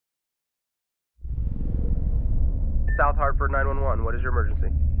South Hartford 911, what is your emergency?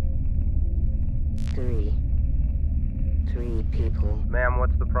 Three people. Ma'am,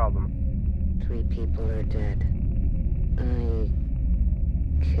 what's the problem? 3 people are dead. I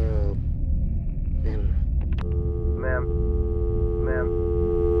killed them. Ma'am.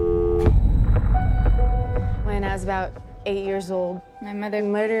 When I was about 8 years old, my mother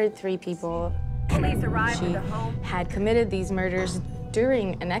murdered 3 people. Police arrived She at the home. had committed these murders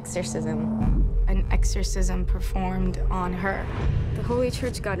during an exorcism. An exorcism performed on her. The Holy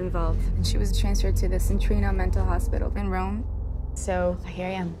Church got involved, and she was transferred to the Centrino Mental Hospital in Rome. So here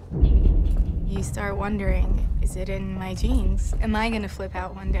I am. You start wondering, is it in my genes? Am I gonna flip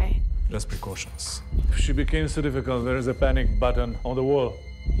out one day? Just precautions. If she becomes too difficult, there is a panic button on the wall.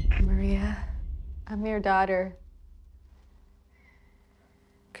 Maria, I'm your daughter.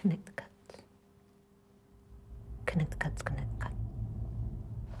 Connect the cuts. Connect the cuts, connect the cuts.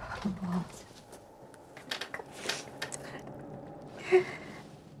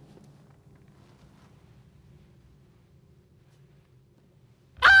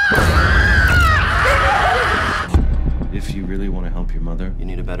 If you really want to help your mother, you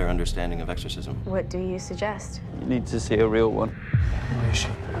need a better understanding of exorcism. What do you suggest? You need to see a real one. Where is she?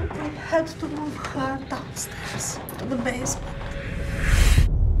 I had to move her downstairs to the basement.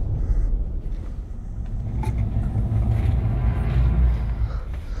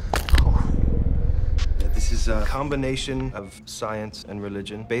 This is a combination of science and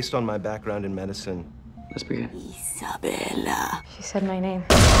religion based on my background in medicine. Let's begin. Isabella. She said my name.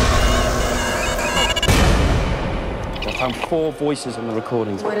 I found 4 voices on the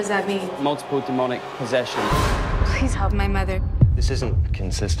recordings. What does that mean? Multiple demonic possession. Please help my mother. This isn't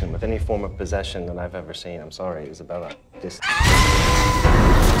consistent with any form of possession that I've ever seen. I'm sorry, Isabella. This...